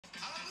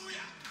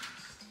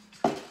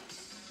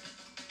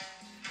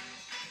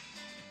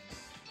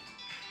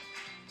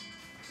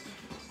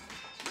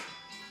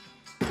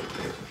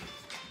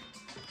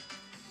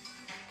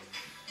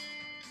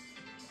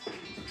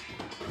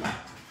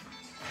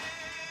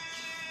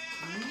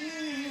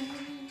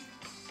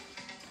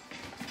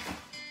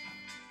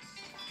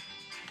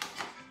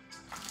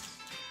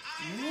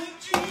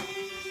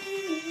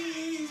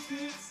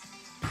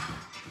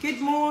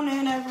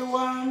morning,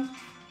 everyone.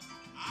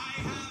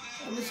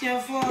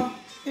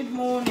 Good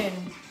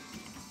morning.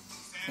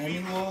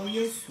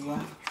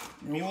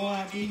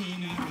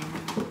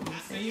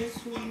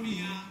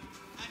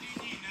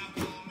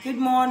 Good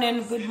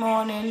morning, good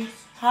morning.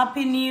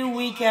 Happy New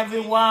Week,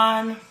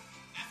 everyone.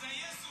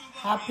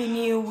 Happy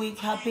New Week,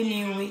 happy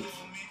New Week.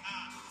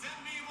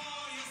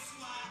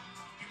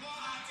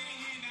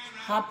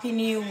 Happy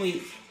New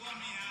Week.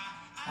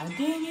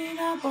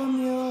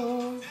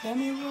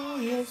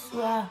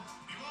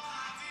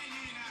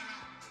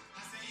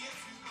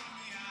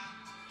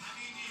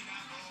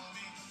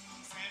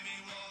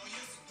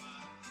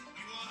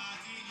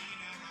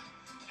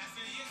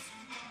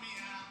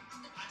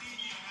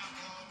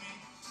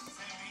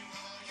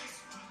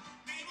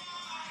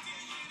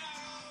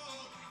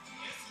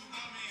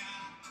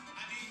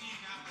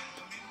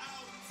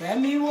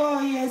 Me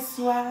wo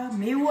Yeswa,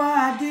 me wo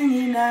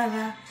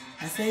adinara.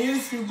 I say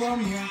Yesu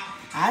bomia,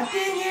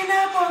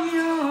 adinina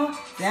bomio.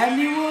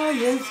 Me wo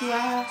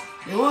Yeswa,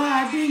 me wo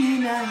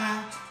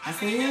adinara. I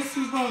say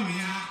Yesu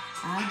bomia,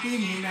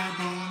 adinina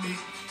bomi.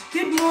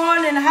 Good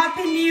morning,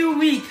 happy new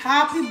week,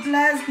 happy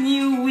blessed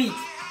new week.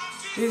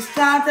 We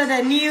started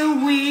a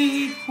new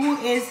week. Who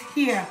is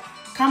here?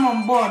 Come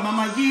on board,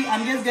 Mama G.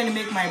 I'm just going to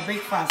make my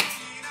breakfast.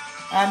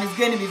 It's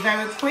going to be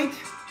very quick.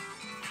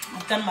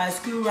 I've done my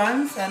school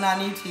runs and I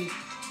need to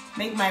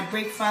make my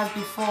breakfast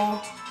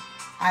before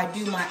I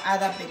do my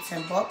other bits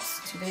and bobs.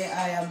 Today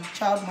I am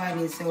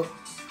child-minded, so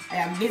I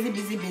am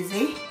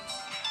busy.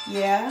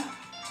 Yeah.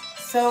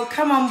 So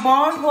come on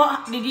board.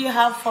 What did you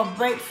have for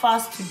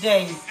breakfast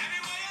today?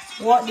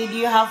 What did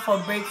you have for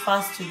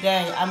breakfast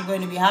today? I'm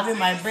going to be having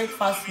my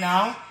breakfast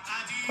now,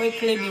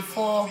 quickly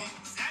before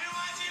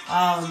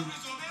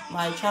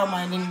my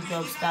child-minding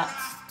job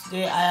starts.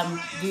 Today I am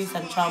doing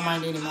some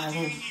child-minding in my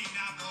home.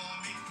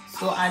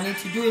 So I need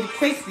to do it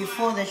quick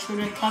before the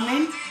children come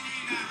in.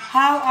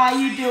 How are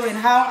you doing?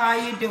 How are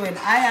you doing?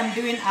 I am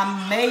doing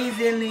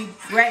amazingly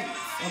great,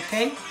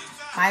 okay?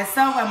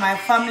 Myself and my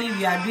family,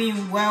 we are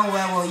doing well.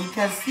 You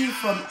can see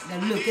from the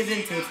look,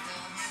 isn't it?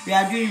 We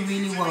are doing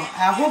really well.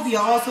 I hope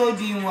you're also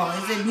doing well.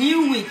 It's a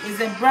new week. It's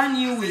a brand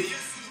new week.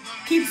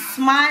 Keep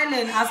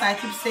smiling, as I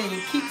keep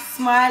saying. Keep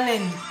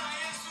smiling.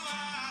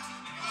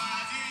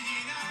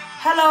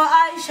 Hello,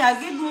 Aisha.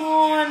 Good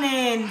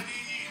morning.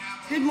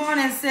 Good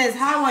morning, sis.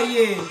 How are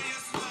you?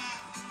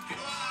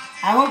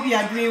 I hope you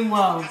are doing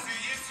well.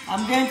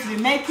 I'm going to be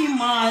making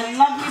my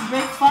lovely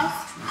breakfast.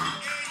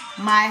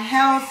 My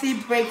healthy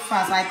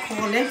breakfast, I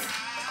call it.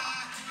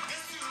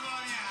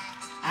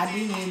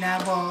 Adinina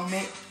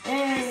bombe.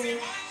 Eh.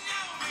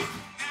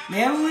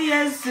 Mewu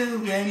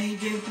Yesu eni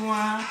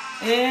jekwa.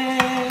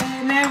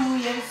 Eh. Mewu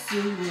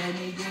Yesu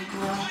eni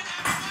jekwa.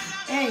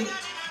 Eh.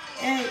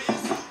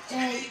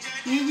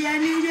 Nije.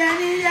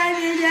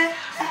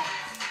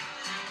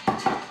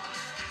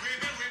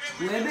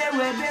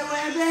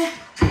 Webe.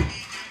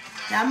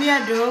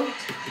 Yamiado.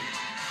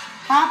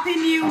 Happy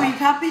New Week,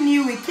 happy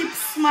New Week. Keep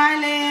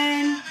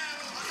smiling.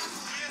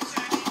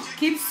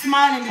 Keep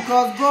smiling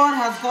because God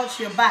has got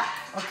your back,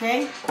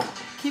 okay?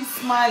 Keep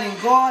smiling.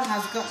 God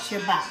has got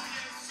your back.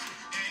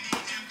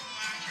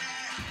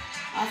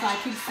 As I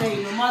keep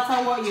saying, no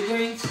matter what you're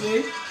going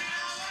through,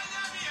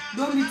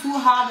 don't be too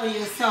hard on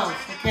yourself,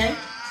 okay?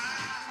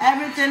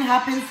 Everything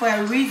happens for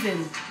a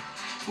reason.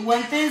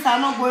 When things are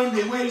not going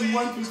the way you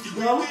want it to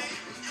go,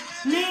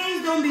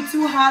 please don't be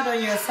too hard on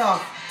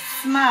yourself.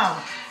 Smile.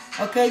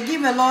 Okay,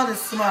 give the Lord a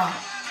smile.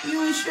 You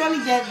will surely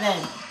get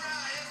there.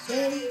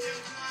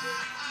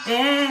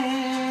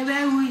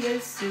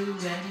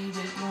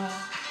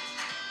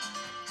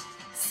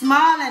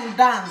 Smile and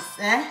dance.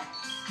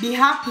 Be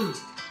happy.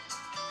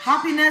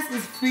 Happiness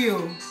is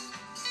fuel.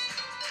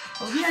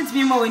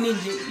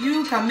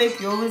 You can make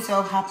your own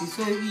self happy.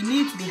 So you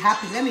need to be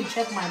happy. Let me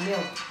check my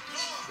milk.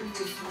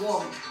 It's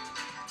warm.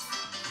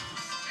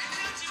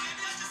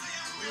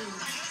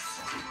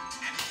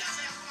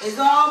 It's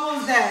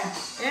almost there.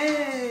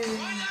 Hey.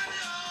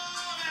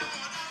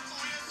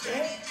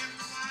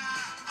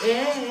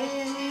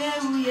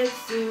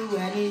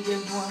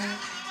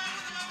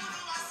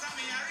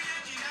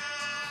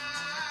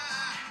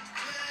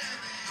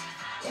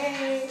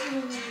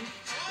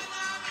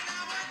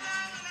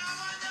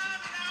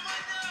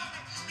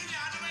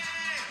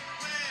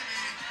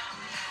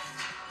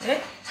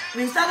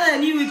 We started a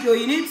new week,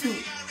 you need to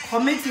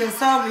commit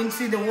yourself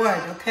into the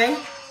word, okay?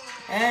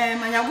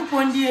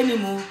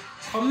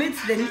 Commit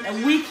the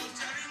week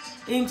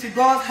into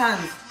God's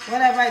hands.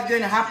 Whatever is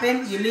going to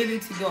happen, you leave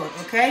it to God,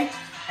 okay?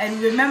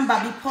 And remember,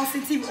 be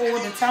positive all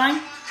the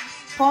time.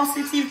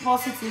 Positive.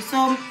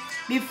 So,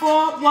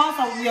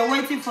 whilst we are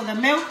waiting for the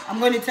milk, I'm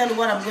going to tell you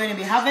what I'm going to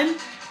be having.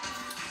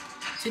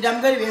 Today,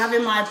 I'm going to be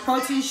having my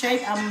protein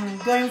shake. I'm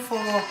going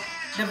for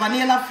the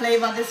vanilla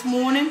flavor this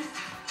morning.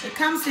 It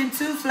comes in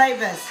 2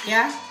 flavors,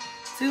 yeah?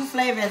 2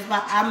 flavors,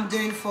 but I'm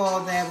going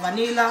for the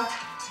vanilla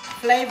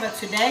flavor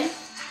today.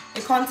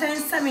 It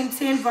contains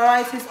 17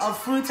 varieties of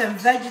fruits and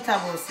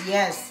vegetables.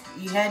 Yes,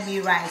 you heard me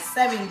right,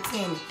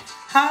 17.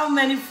 How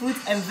many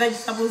fruits and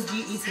vegetables do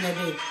you eat in a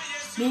day?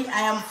 Me,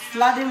 I am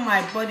flooding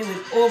my body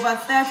with over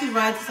 30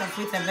 varieties of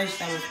fruits and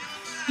vegetables.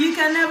 You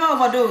can never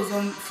overdose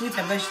on fruits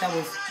and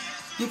vegetables.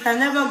 You can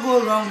never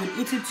go wrong with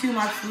eating too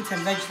much fruits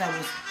and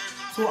vegetables.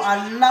 So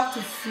I love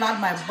to flood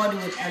my body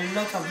with a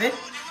lot of it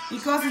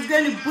because it's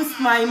going to boost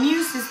my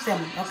immune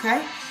system,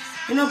 okay?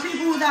 You know,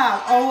 people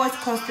that are always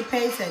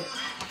constipated,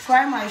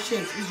 try my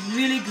shakes. It's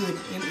really good.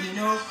 You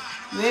know,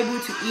 you're able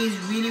to eat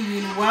really,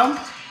 really well.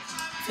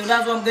 So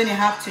that's what I'm going to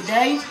have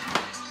today.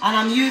 And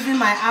I'm using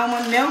my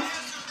almond milk.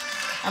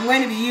 I'm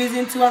going to be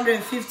using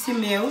 250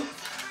 ml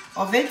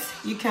of it.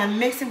 You can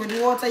mix it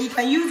with water. You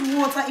can use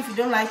water if you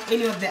don't like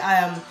any of the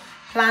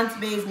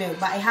plant-based milk,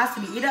 but it has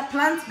to be either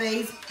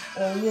plant-based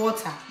or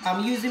water.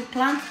 I'm using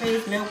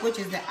plant-based milk, which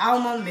is the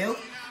almond milk.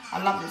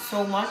 I love it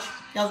so much.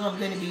 That's what I'm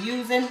going to be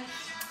using.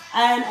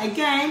 And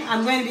again,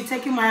 I'm going to be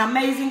taking my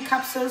amazing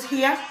capsules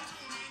here,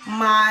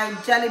 my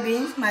jelly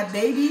beans, my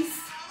babies,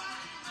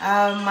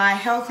 my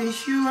health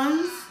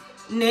insurance,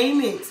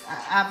 name it.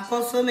 I've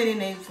got so many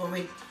names for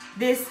it.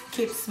 This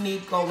keeps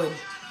me going.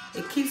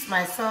 It keeps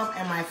myself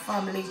and my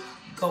family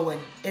going.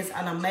 It's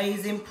an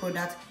amazing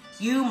product.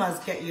 You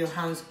must get your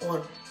hands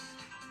on.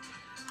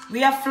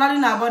 We are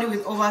flooding our body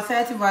with over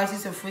 30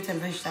 varieties of fruits and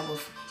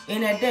vegetables.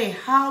 In a day,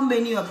 how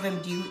many of them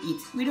do you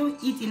eat? We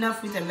don't eat enough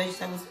fruits and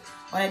vegetables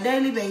on a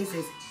daily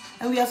basis.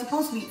 And we are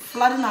supposed to be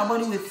flooding our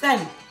body with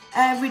 10.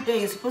 Every day,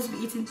 you're supposed to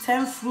be eating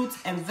 10 fruits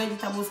and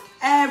vegetables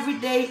every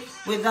day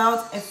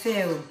without a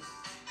fail.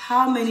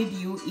 How many do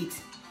you eat?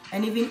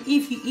 And even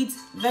if you eat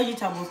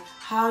vegetables,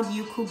 how do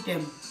you cook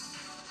them?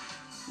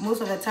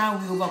 Most of the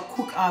time, we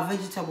overcook our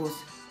vegetables.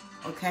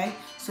 Okay,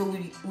 so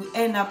we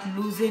end up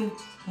losing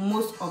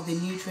most of the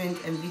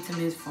nutrients and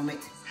vitamins from it.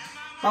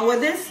 But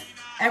with this,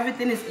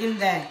 everything is in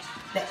there.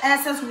 The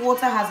excess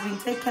water has been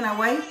taken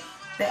away.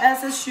 The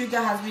excess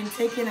sugar has been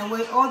taken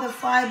away. All the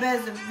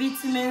fibers, the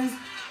vitamins,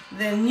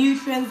 the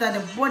nutrients that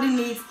the body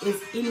needs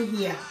is in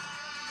here.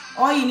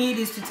 All you need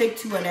is to take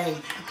 2 a day.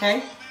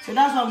 Okay, so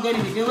that's what I'm going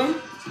to be doing.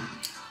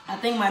 I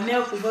think my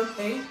milk is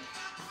okay.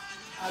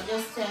 I'll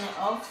just turn it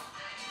off.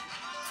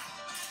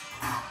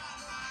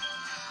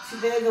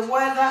 Today the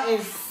weather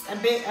is a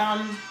bit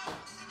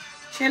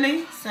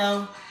chilly,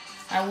 so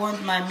I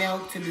want my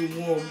milk to be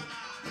warm.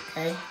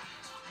 Okay,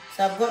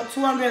 so I've got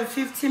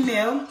 250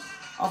 ml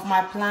of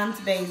my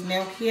plant-based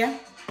milk here.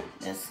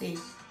 Let's see.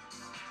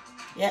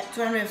 Yeah,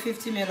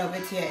 250 ml of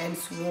it here, and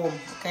it's warm.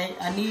 Okay,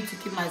 I need to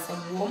keep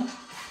myself warm.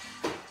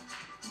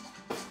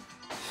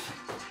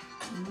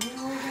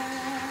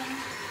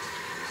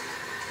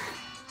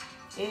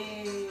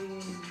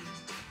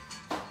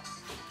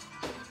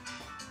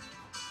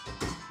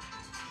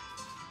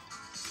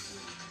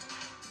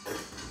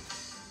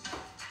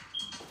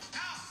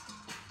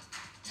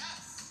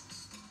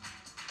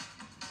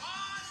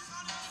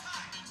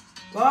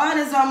 God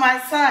is on my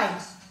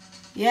side.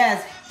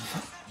 Yes.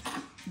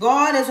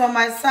 God is on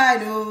my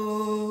side.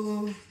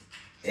 Oh.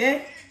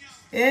 Eh.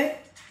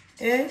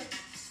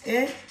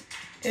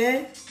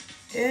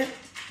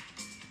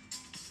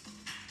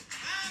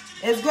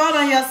 Is God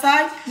on your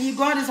side?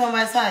 God is on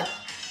my side.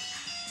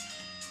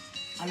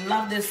 I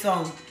love this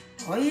song.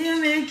 Oh yeah,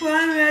 me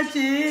kwa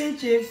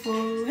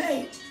chichifo.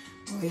 Hey.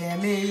 Oh yeah,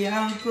 me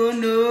yanko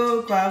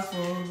no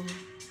kwafo.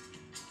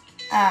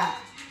 Ah.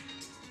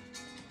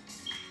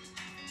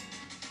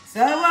 So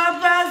I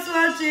pass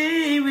what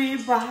we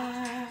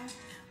buy.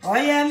 Oh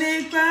yeah,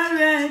 me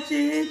kwa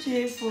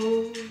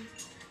chichifo.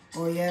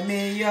 Oh yeah,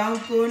 me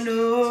yanko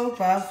no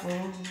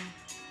kwafo.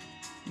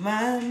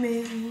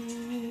 Mommy.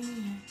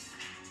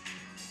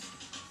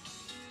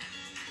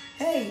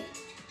 Hey.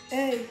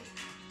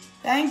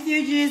 Thank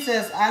you,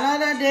 Jesus.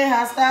 Another day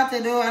has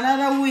started,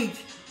 another week.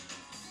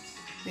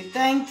 We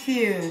thank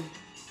you.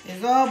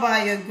 It's all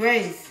by your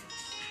grace.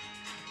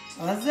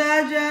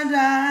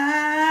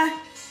 Osajada,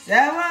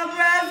 sewa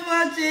breath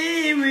what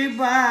we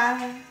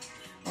buy.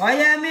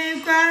 Oya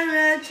mi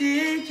kware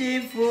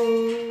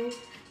chichifu.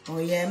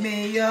 Oya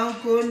mi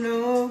yonko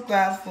no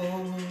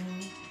kwafo.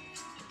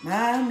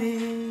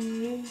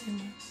 Mommy.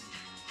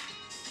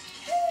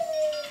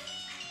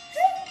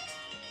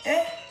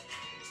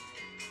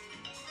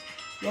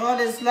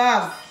 God is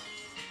love.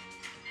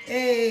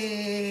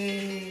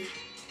 Hey.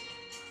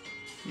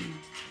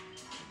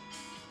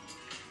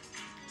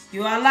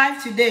 You are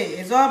alive today.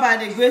 It's all by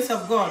the grace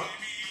of God.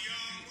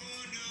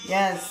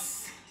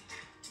 Yes.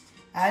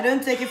 I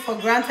don't take it for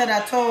granted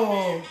at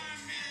all.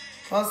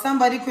 Well,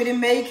 somebody couldn't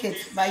make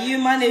it, but you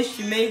managed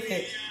to make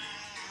it.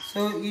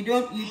 So you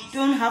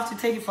don't have to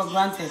take it for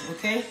granted,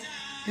 okay?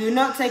 Do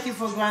not take it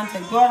for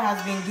granted. God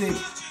has been good.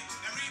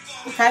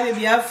 Okay,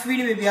 maybe I'm free,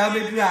 maybe I'll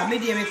be doing.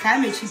 Maybe I'm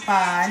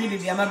cheaper,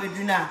 maybe I'm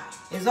doing.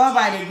 It's all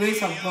by the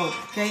grace of God,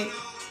 okay?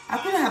 I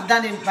couldn't have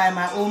done it by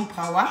my own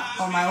power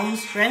or my own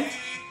strength.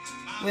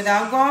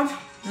 Without God,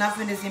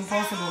 nothing is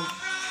impossible.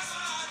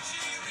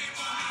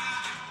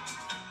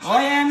 Oh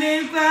yeah,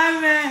 me kwa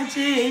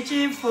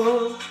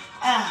chichifo.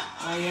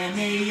 Oh yeah,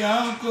 me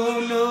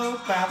yonko no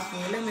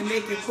kwafo. Let me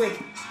make it quick,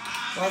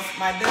 because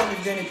my dog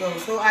is gonna go.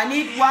 So I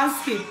need 1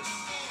 scoop.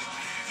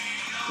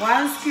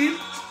 1 scoop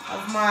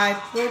of my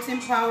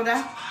protein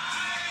powder.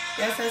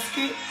 Just a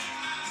scoop.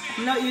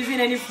 I'm not using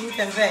any fruit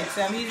and veg,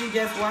 so I'm using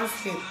just one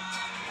scoop.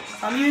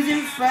 If I'm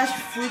using fresh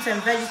fruits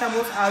and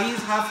vegetables, I'll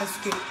use half a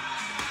scoop.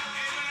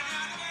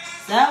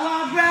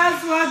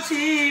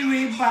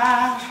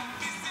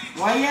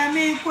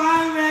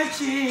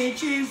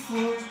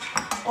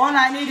 All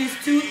I need is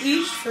 2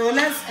 each, so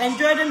let's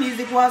enjoy the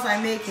music whilst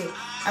I make it.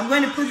 I'm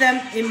going to put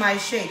them in my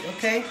shake,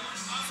 okay?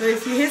 So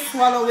if you hit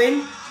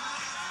swallowing,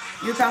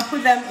 you can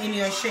put them in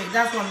your shake.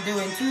 That's what I'm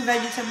doing. 2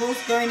 vegetables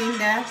going in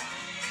there.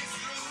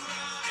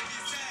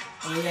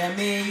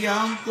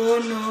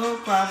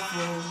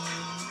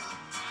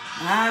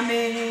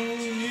 Amen.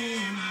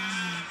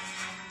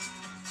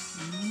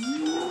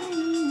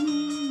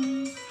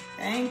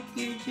 Thank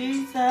you,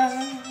 Jesus.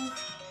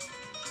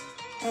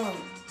 Oh,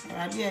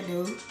 right here,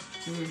 dude.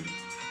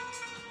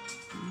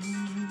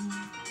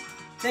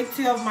 Take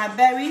 2 of my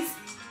berries.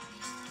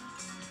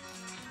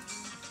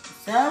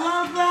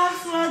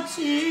 Celebrate what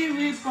she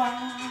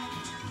requires.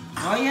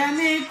 Oh, yeah,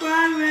 me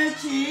quite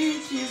rich.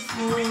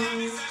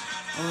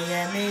 Oh,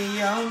 yeah, me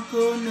young,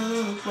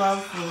 no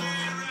quaffo.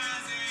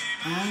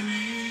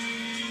 Amen.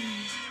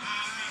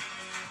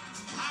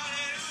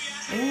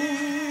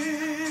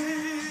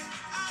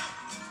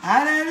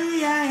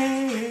 Hallelujah.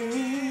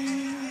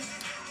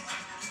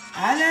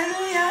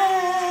 Hallelujah.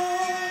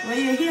 When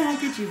you hear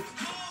handkerchief.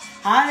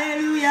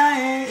 Hallelujah.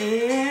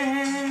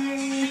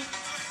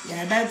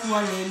 Yeah, that's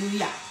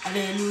hallelujah.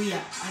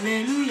 Hallelujah.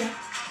 Hallelujah.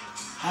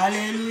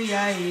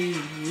 Hallelujah.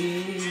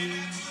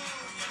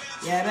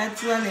 Yeah,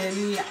 that's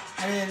hallelujah.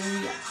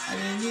 Hallelujah.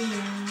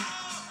 Hallelujah.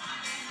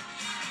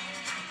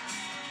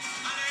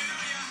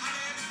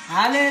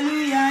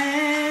 Hallelujah.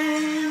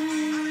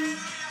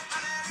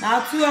 Now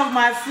 2 of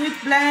my fruit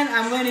blend,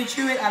 I'm going to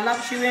chew it. I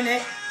love chewing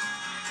it.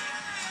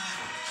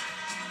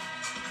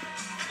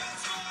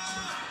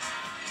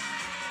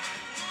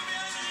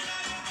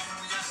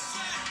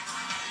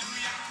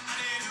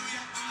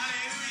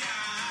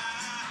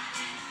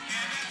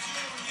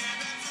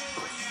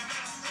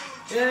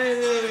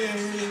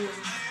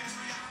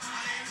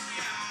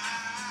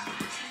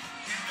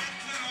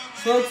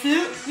 So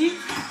 2 each.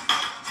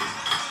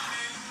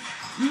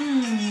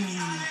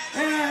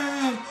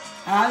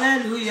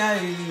 Hallelujah.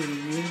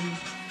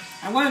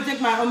 I'm going to take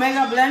my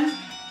Omega blend.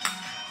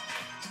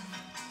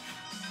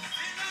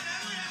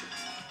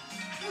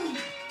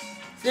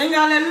 Sing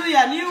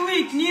hallelujah. New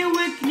week,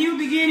 new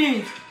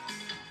beginning.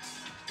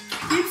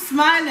 Keep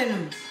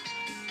smiling.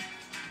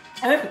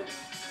 Hey.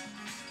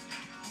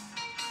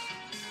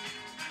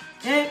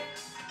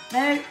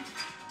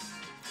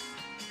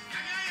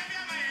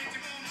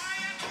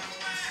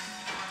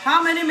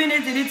 How many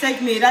minutes did it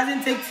take me? It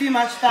doesn't take too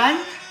much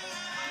time.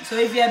 So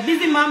if you're a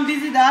busy mom,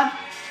 busy dad,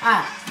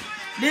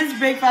 this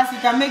breakfast, you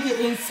can make it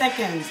in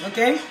seconds,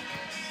 okay?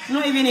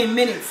 Not even in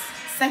minutes,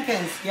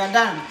 seconds, you're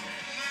done.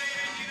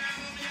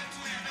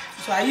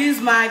 So I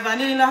use my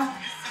vanilla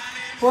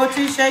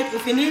protein shake.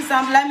 If you need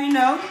some, let me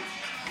know,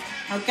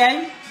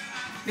 okay?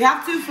 We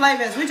have 2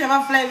 flavors,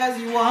 whichever flavors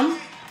you want,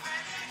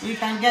 you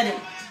can get it.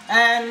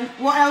 And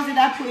what else did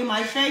I put in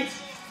my shake?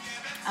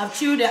 I've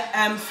chewed the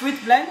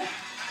fruit blend.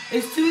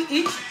 It's 2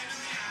 each.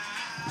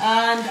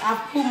 And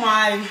I've put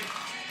my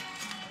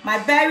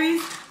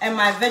berries and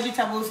my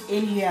vegetables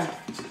in here.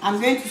 I'm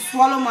going to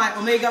swallow my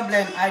Omega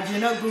blend. I do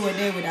not go a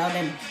day without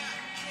them.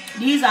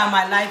 These are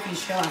my life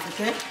insurance,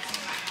 okay?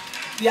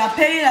 We are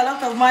paying a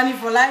lot of money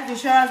for life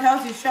insurance,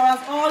 health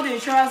insurance, all the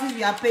insurances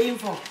we are paying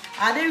for.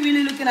 Are they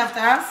really looking after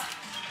us?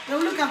 They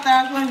will look after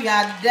us when we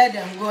are dead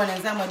and gone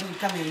and somebody will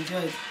come and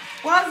enjoy it.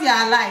 Once you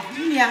are alive,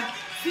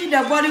 feed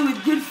the body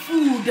with good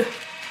food.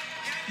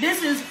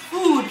 This is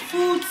food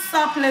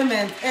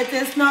supplement. It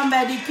is not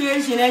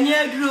medication.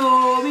 It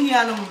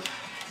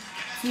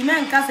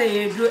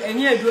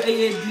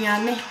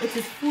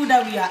is food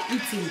that we are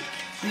eating.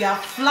 We are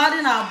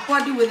flooding our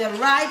body with the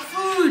right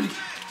food.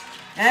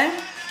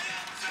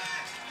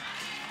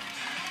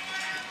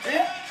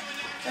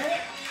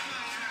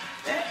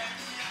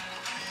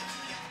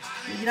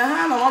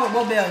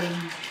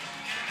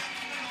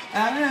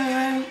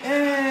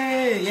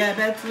 Yeah,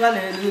 that's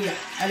hallelujah.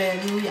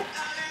 Hallelujah.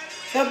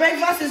 So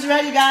breakfast is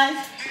ready,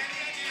 guys.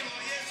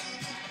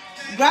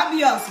 Grab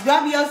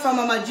yours from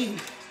Mama G.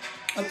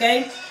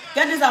 Okay?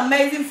 Get these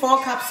amazing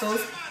 4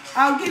 capsules.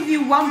 I'll give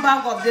you 1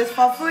 bag of this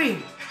for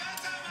free.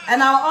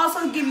 And I'll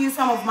also give you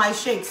some of my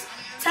shakes.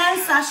 10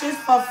 sachets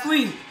for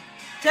free.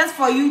 Just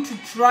for you to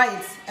try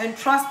it. And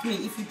trust me,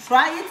 if you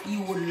try it,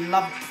 you will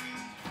love it.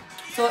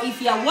 So if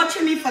you are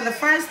watching me for the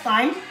first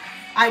time,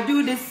 I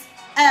do this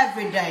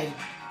every day.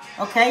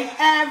 Okay,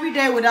 every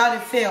day without a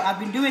fail. I've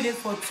been doing this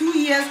for 2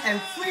 years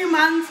and 3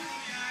 months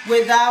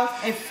without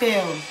a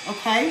fail.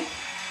 Okay,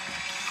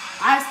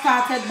 I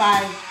started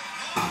by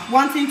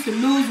wanting to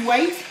lose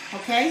weight,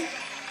 okay,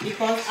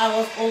 because I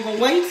was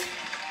overweight.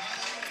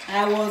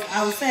 I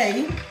would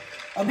say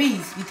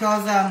obese,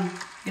 because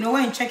you know,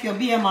 when you check your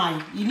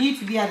BMI, you need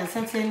to be at a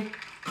certain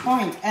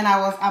point, and I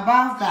was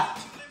above that,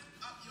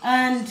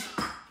 and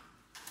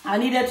I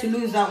needed to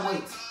lose that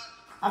weight.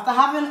 After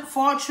having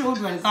 4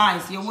 children,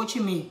 guys, you're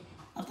watching me.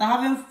 After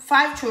having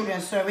 5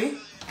 children, sorry,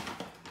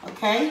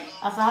 Okay,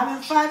 after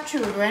having 5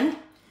 children,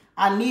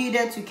 I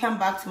needed to come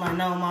back to my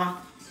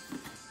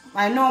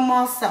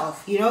normal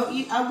self. You know,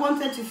 I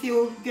wanted to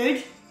feel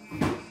good,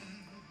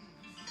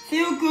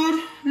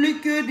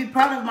 look good, be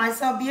proud of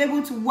myself, be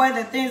able to wear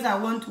the things I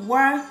want to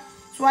wear.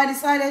 So I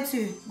decided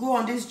to go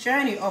on this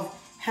journey of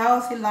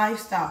healthy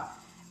lifestyle,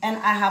 and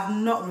I have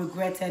not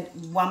regretted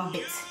one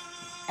bit.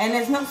 And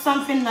it's not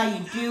something that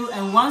you do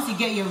and once you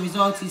get your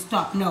results you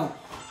stop. No,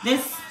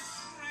 this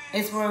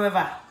is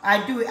forever. I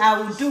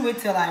will do it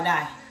till I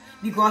die,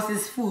 because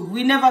it's food.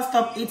 We never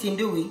stop eating,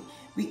 do we?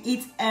 We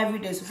eat every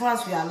day. So far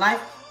as we are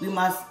alive, we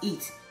must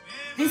eat.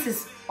 This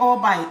is all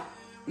by,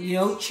 you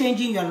know,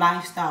 changing your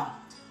lifestyle.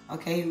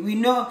 Okay,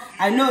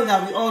 I know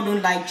that we all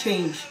don't like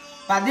change,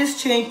 but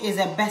this change is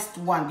the best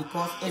one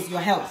because it's your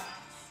health.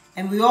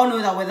 And we all know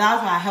that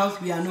without our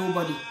health, we are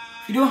nobody.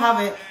 If you don't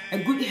have a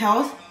good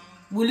health,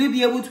 will you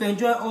be able to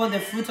enjoy all the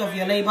fruits of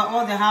your labor,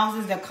 all the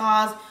houses, the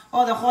cars,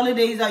 all the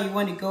holidays that you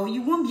want to go?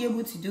 You won't be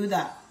able to do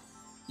that.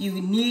 You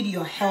need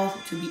your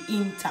health to be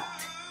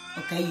intact.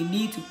 Okay, you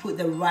need to put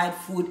the right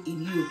food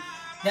in you.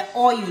 The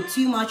oil,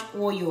 too much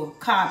oil,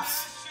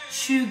 carbs,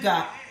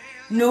 sugar,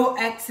 no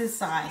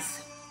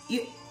exercise.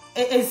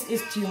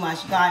 It's too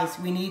much, guys.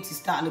 We need to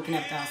start looking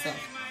after ourselves.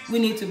 We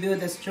need to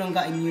build a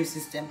stronger immune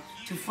system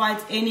to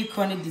fight any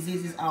chronic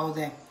diseases out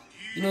there.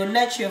 You know,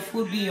 let your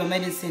food be your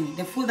medicine.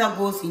 The food that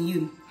goes in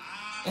you,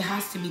 it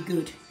has to be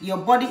good. Your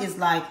body is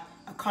like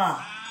a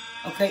car,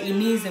 okay? It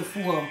needs a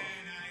fuel.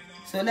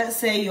 So let's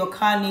say your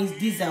car needs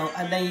diesel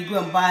and then you go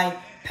and buy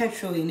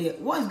petrol in it.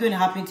 What is going to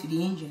happen to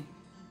the engine?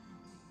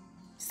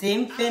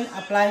 Same thing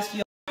applies to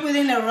your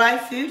within the right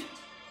food.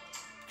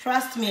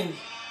 Trust me,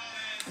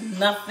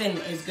 nothing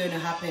is going to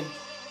happen.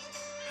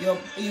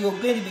 You're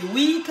going to be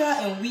weaker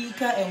and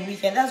weaker and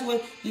weaker. And that's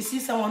why you see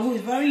someone who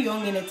is very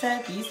young in the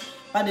 30s,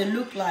 but they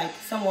look like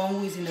someone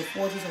who is in the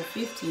 40s or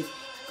 50s,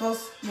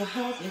 because your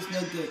health is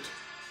no good.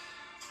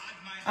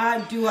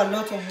 I do a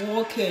lot of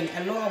walking,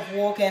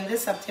 and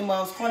this September I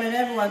was calling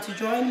everyone to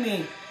join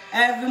me.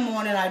 Every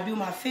morning I do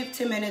my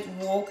 15-minute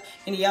walk,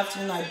 in the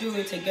afternoon I do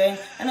it again,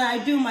 and I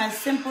do my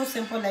simple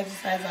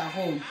exercise at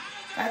home.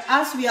 But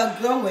as we are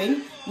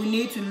growing, we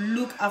need to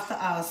look after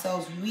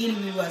ourselves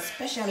really well,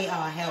 especially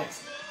our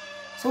health.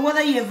 So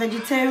whether you're a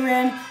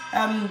vegetarian,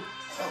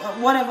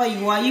 whatever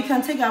you are, you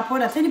can take our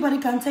products. Anybody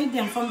can take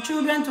them, from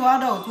children to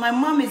adults. My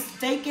mom is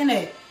taking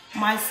it.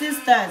 My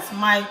sisters,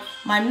 my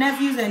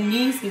nephews and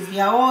nieces, they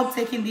are all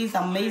taking these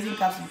amazing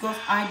capsules because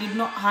I did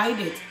not hide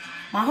it.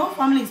 My whole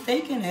family is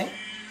taking it.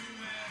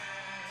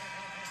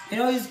 You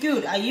know, it's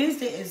good. I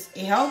used it.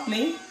 It helped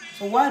me.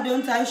 So why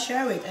don't I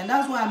share it? And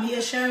that's why I'm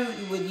here sharing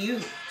it with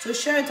you. So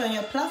share it on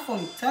your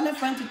platform. Tell a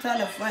friend to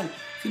tell a friend.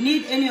 If you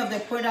need any of the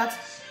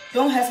products,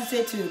 don't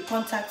hesitate to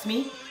contact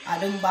me. I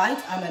don't bite.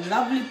 I'm a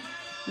lovely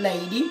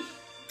lady.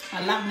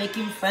 I love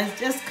making friends.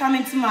 Just come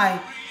into my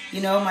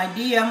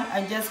DM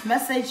and just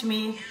message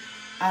me,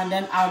 and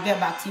then I'll get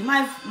back to you.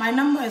 My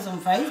number is on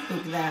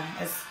Facebook there.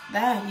 It's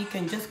there. You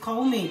can just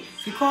call me.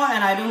 If you call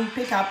and I don't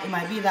pick up, it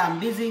might be that I'm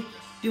busy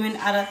doing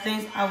other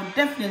things. I will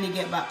definitely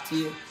get back to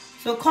you.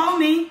 So call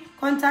me,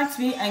 contact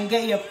me, and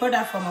get your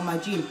product from Mama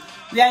Jean.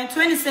 We are in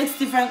 26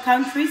 different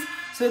countries,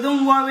 so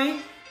don't worry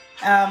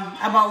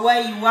about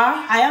where you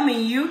are. I am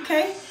in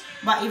UK,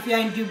 but if you're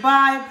in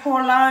Dubai,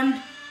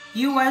 Poland,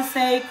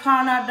 USA,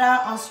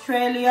 Canada,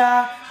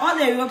 Australia, all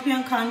the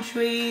European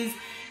countries,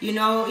 you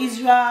know,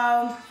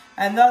 Israel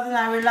and Northern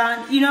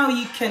Ireland, you know,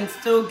 you can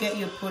still get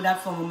your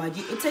product from Mama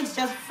Jean. It takes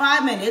just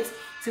 5 minutes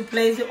to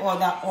place the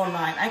order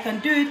online. I can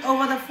do it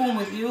over the phone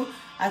with you.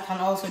 I can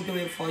also do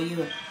it for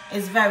you.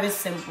 It's very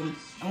simple.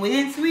 And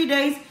within 3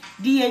 days,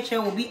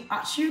 DHL will be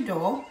at your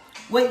door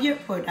with your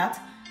product.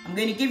 I'm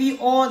going to give you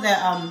all the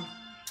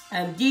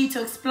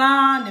detox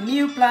plan, the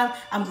meal plan.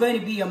 I'm going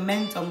to be your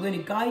mentor. I'm going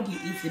to guide you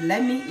if you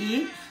let me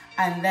in,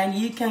 and then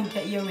you can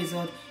get your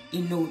result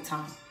in no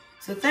time.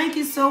 So thank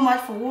you so much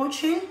for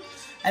watching,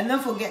 and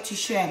don't forget to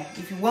share.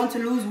 If you want to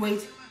lose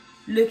weight,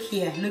 look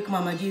here, look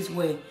Mama G's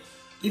way.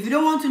 If you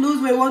don't want to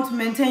lose weight, want to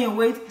maintain your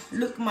weight,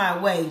 look my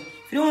way.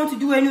 If you don't want to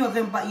do any of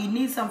them, but you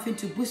need something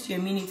to boost your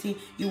immunity,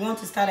 you want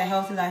to start a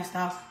healthy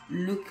lifestyle,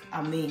 look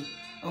at me.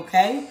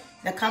 Okay?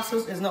 The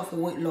capsules is not for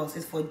weight loss,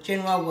 it's for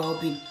general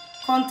well-being.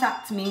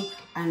 Contact me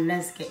and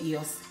let's get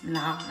yours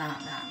now.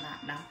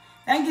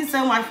 Thank you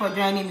so much for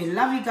joining me.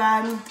 Love you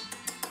guys.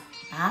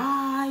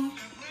 Bye.